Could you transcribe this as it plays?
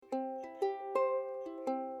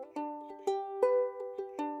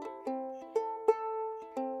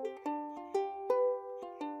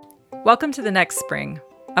Welcome to The Next Spring,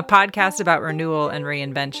 a podcast about renewal and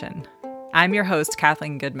reinvention. I'm your host,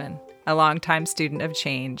 Kathleen Goodman, a longtime student of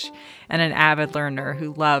change and an avid learner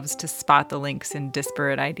who loves to spot the links in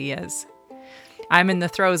disparate ideas. I'm in the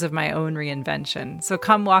throes of my own reinvention, so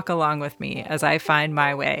come walk along with me as I find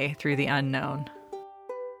my way through the unknown.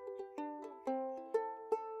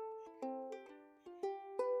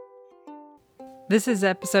 This is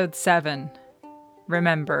episode 7,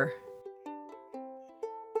 Remember.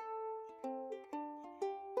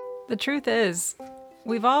 The truth is,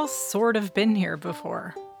 we've all sort of been here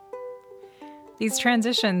before. These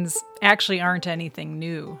transitions actually aren't anything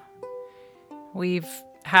new. We've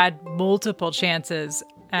had multiple chances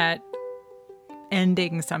at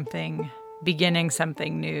ending something, beginning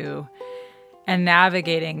something new, and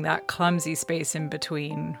navigating that clumsy space in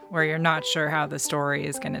between where you're not sure how the story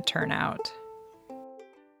is going to turn out.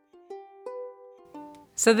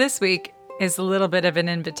 So this week is a little bit of an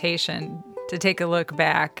invitation to take a look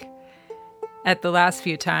back at the last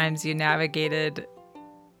few times you navigated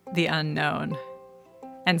the unknown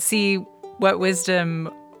and see what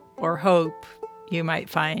wisdom or hope you might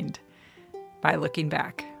find by looking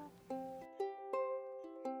back.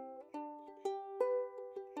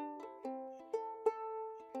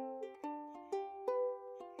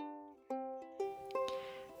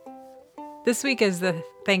 This week is the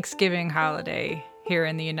Thanksgiving holiday here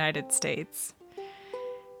in the United States.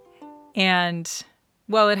 And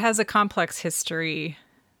while it has a complex history,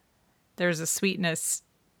 there's a sweetness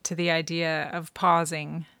to the idea of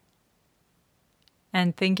pausing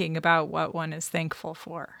and thinking about what one is thankful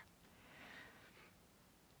for.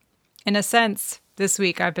 In a sense, this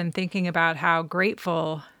week I've been thinking about how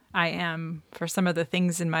grateful I am for some of the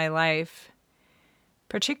things in my life,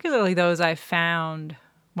 particularly those I found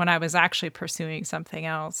when I was actually pursuing something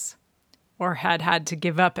else or had to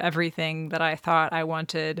give up everything that I thought I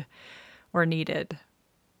wanted or needed.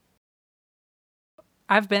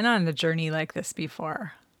 I've been on a journey like this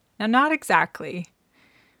before. Now, not exactly.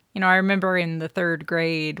 I remember in the 3rd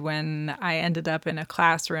grade when I ended up in a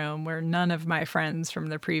classroom where none of my friends from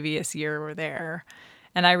the previous year were there.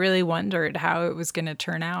 And I really wondered how it was going to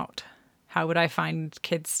turn out. How would I find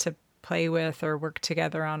kids to play with or work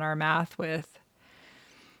together on our math with?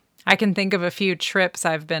 I can think of a few trips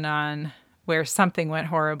I've been on where something went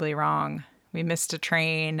horribly wrong. We missed a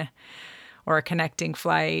train or a connecting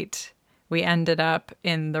flight. We ended up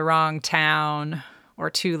in the wrong town or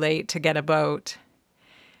too late to get a boat.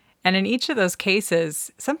 And in each of those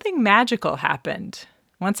cases, something magical happened.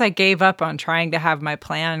 Once I gave up on trying to have my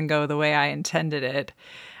plan go the way I intended it,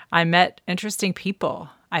 I met interesting people.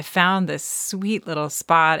 I found this sweet little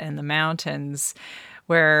spot in the mountains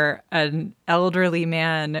where an elderly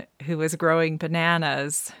man who was growing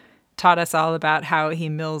bananas taught us all about how he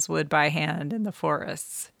mills wood by hand in the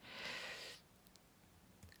forests.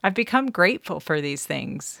 I've become grateful for these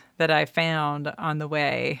things that I found on the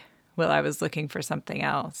way while I was looking for something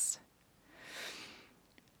else.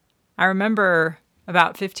 I remember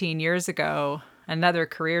about 15 years ago, another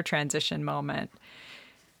career transition moment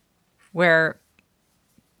where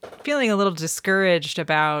feeling a little discouraged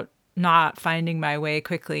about not finding my way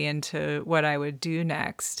quickly into what I would do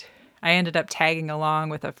next, I ended up tagging along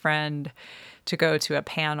with a friend to go to a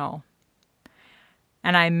panel.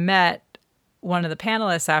 And I met one of the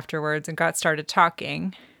panelists afterwards and got started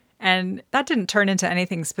talking. And that didn't turn into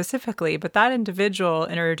anything specifically, but that individual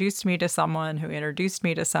introduced me to someone who introduced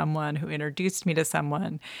me to someone who introduced me to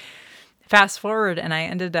someone. Fast forward, and I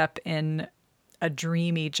ended up in a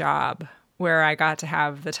dreamy job where I got to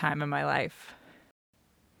have the time of my life.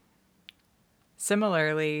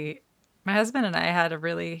 Similarly, my husband and I had a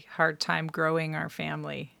really hard time growing our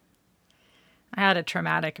family. I had a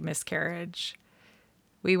traumatic miscarriage.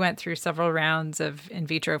 We went through several rounds of in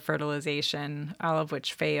vitro fertilization, all of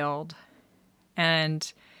which failed.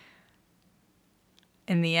 And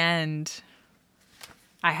in the end,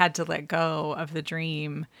 I had to let go of the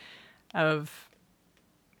dream of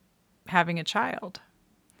having a child.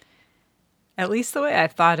 At least the way I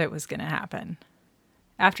thought it was going to happen.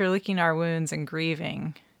 After licking our wounds and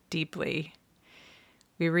grieving deeply,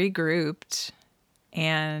 we regrouped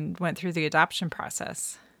and went through the adoption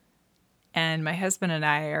process. And my husband and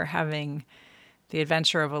I are having the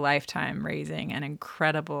adventure of a lifetime raising an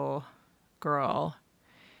incredible girl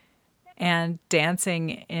and dancing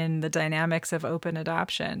in the dynamics of open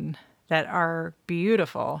adoption that are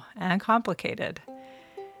beautiful and complicated.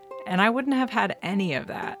 And I wouldn't have had any of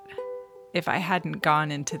that if I hadn't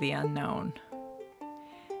gone into the unknown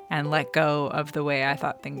and let go of the way I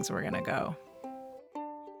thought things were going to go.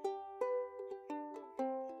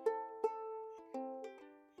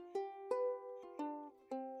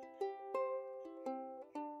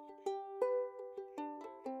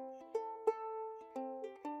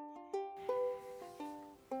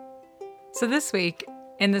 So this week,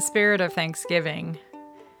 in the spirit of Thanksgiving,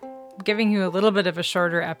 I'm giving you a little bit of a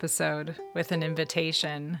shorter episode with an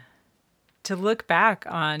invitation to look back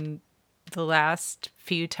on the last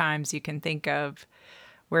few times you can think of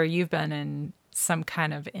where you've been in some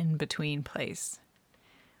kind of in-between place,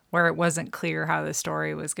 where it wasn't clear how the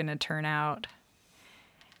story was going to turn out.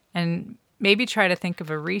 And maybe try to think of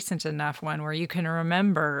a recent enough one where you can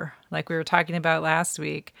remember, like we were talking about last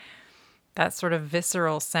week, that sort of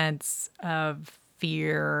visceral sense of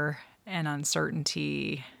fear and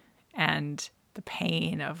uncertainty and the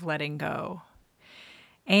pain of letting go.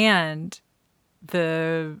 And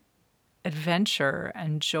the adventure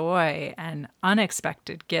and joy and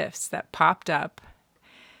unexpected gifts that popped up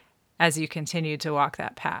as you continued to walk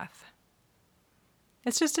that path.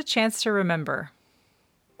 It's just a chance to remember.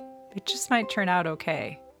 It just might turn out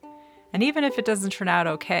okay. And even if it doesn't turn out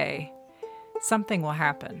okay, something will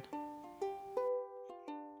happen.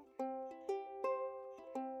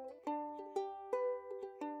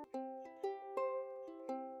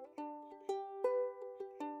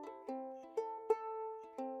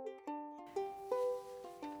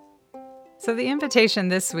 So the invitation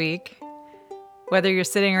this week, whether you're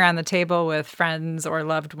sitting around the table with friends or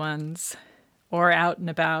loved ones, or out and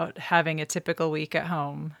about having a typical week at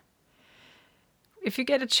home, if you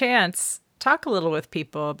get a chance, talk a little with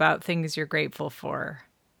people about things you're grateful for.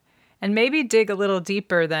 And maybe dig a little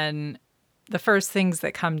deeper than the first things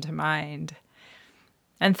that come to mind.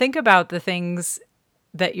 And think about the things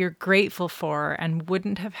that you're grateful for and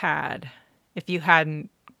wouldn't have had if you hadn't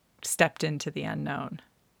stepped into the unknown.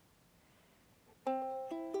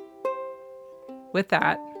 With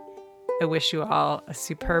that, I wish you all a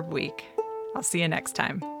superb week. I'll see you next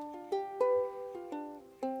time.